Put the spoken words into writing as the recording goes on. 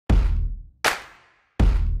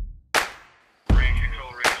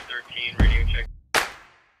15, radio check.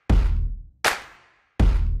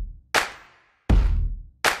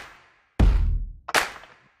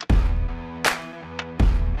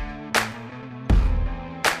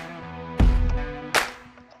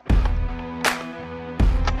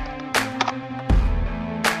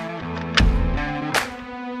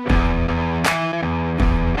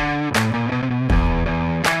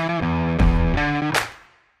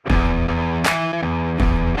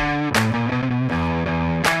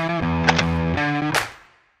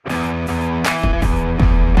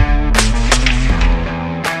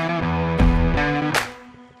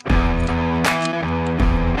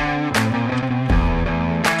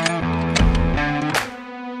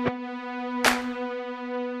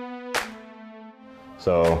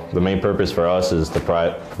 So the main purpose for us is to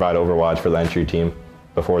provide overwatch for the entry team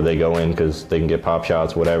before they go in, because they can get pop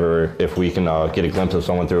shots, whatever. If we can get a glimpse of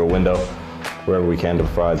someone through a window, wherever we can to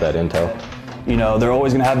provide that intel. You know, they're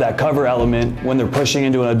always going to have that cover element when they're pushing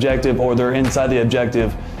into an objective or they're inside the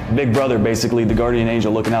objective. Big brother, basically, the guardian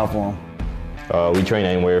angel looking out for them. We train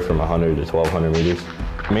anywhere from 100 to 1,200 meters.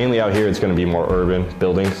 Mainly out here, it's going to be more urban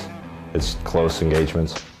buildings. It's close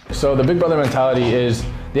engagements. So the big brother mentality is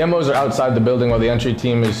the MOs are outside the building while the entry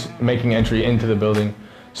team is making entry into the building.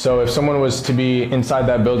 So if someone was to be inside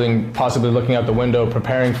that building, possibly looking out the window,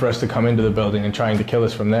 preparing for us to come into the building and trying to kill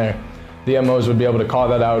us from there, the MOs would be able to call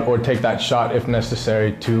that out or take that shot if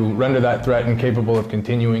necessary to render that threat incapable of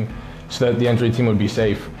continuing so that the entry team would be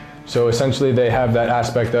safe. So essentially they have that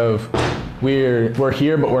aspect of we're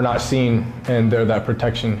here but we're not seen, and they're that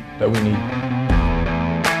protection that we need.